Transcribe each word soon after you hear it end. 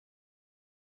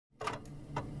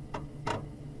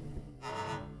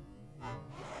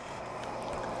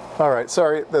Alright,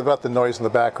 sorry about the noise in the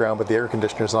background, but the air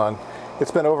conditioner's on.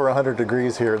 It's been over 100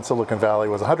 degrees here in Silicon Valley.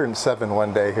 It was 107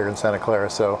 one day here in Santa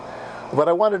Clara, so. But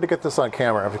I wanted to get this on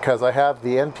camera because I have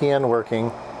the NPN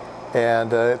working,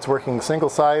 and it's working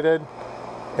single-sided,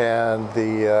 and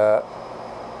the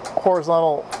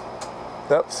horizontal,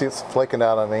 oh, see, it's flaking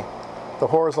out on me. The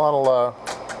horizontal,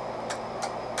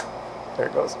 there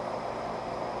it goes.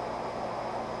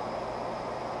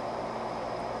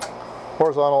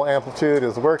 Horizontal amplitude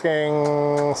is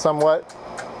working somewhat.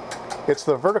 It's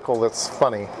the vertical that's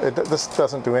funny. This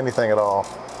doesn't do anything at all.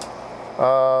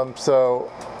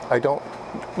 So I don't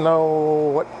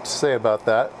know what to say about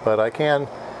that, but I can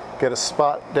get a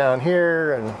spot down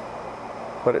here and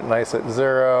put it nice at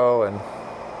 0,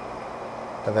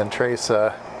 and then trace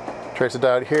a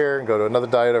diode here and go to another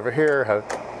diode over here, have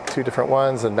two different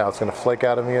ones, and now it's going to flake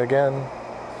out of me again.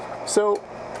 So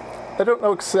I don't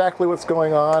know exactly what's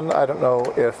going on. I don't know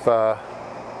if I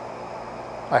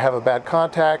have a bad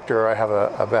contact or I have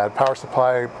a bad power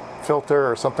supply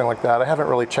filter or something like that. I haven't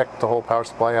really checked the whole power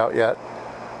supply out yet.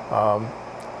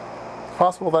 It's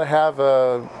possible that I have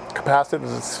a capacitor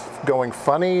that's going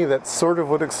funny that sort of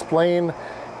would explain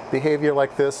behavior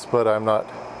like this, but I'm not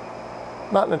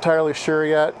entirely sure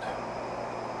yet.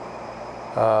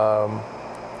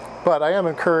 But I am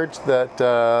encouraged that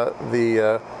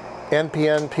the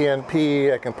NPN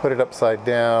PNP, I can put it upside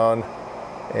down,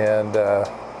 and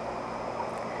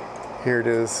here it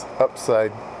is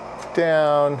upside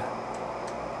down.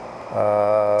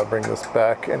 Bring this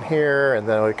back in here, and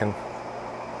then we can,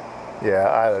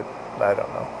 yeah, I don't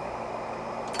know.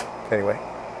 Anyway.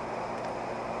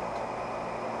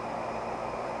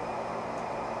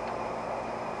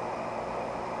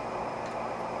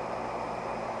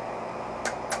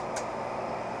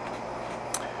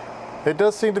 It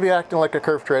does seem to be acting like a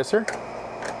curve tracer,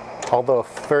 although a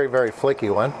very, very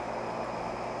flaky one.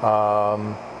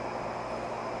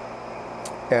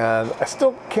 And I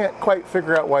still can't quite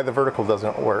figure out why the vertical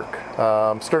doesn't work.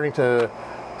 I'm starting to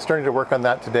work on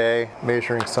that today,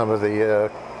 measuring some of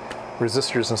the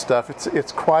resistors and stuff.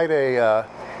 It's quite a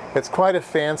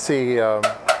fancy.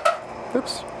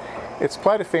 Oops. It's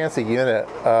quite a fancy unit.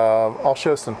 I'll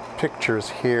show some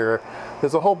pictures here.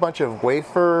 There's a whole bunch of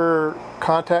wafer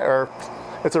contact, or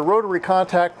it's a rotary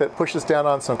contact that pushes down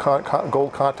on some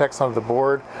gold contacts onto the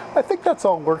board. I think that's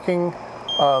all working.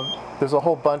 There's a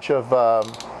whole bunch of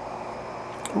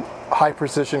high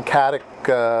precision cadmic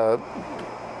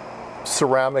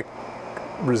ceramic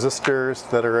resistors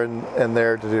that are in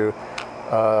there to do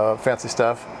fancy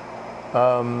stuff.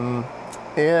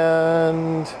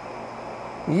 And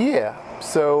yeah,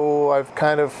 so I've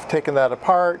kind of taken that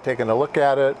apart, taken a look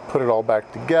at it, put it all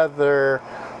back together.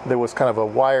 There was kind of a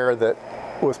wire that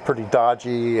was pretty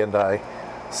dodgy, and I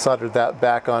soldered that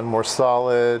back on more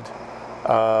solid.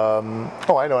 Oh,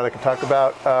 I know what I can talk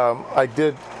about. I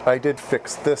did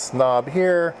fix this knob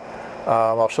here.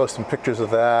 I'll show some pictures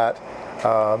of that.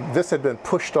 This had been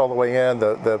pushed all the way in.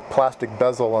 The plastic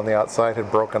bezel on the outside had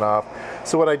broken off.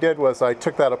 So what I did was I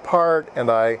took that apart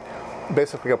and I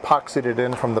basically epoxied it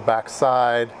in from the back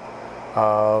side,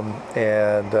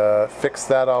 and fixed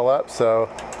that all up, so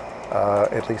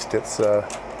at least it's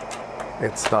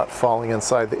not falling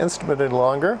inside the instrument any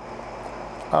longer.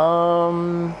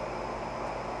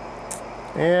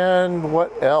 And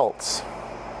what else?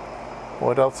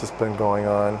 What else has been going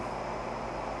on?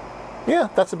 Yeah,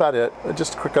 that's about it.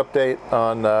 Just a quick update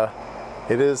on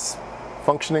it is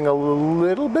functioning a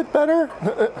little bit better.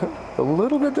 A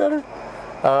little bit better.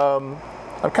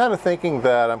 I'm kind of thinking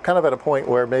that I'm kind of at a point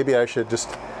where maybe I should just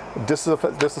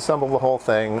disassemble the whole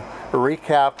thing,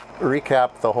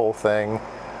 recap the whole thing,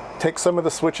 take some of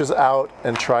the switches out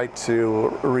and try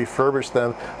to refurbish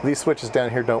them. These switches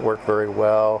down here don't work very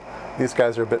well. These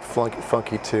guys are a bit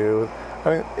funky too. I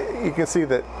mean, you can see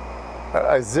that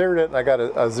I zeroed it and I got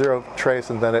a zero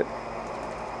trace, and then it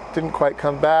didn't quite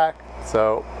come back.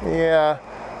 So yeah,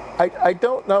 I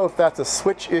don't know if that's a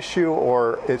switch issue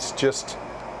or it's just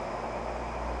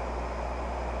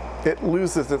it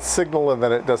loses its signal and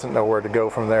then it doesn't know where to go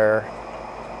from there.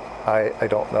 I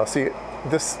don't know. See,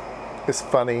 this is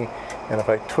funny, and if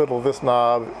I twiddle this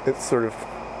knob, it sort of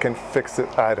can fix it.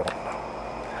 I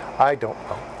don't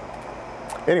know.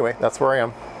 Anyway, that's where I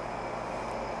am.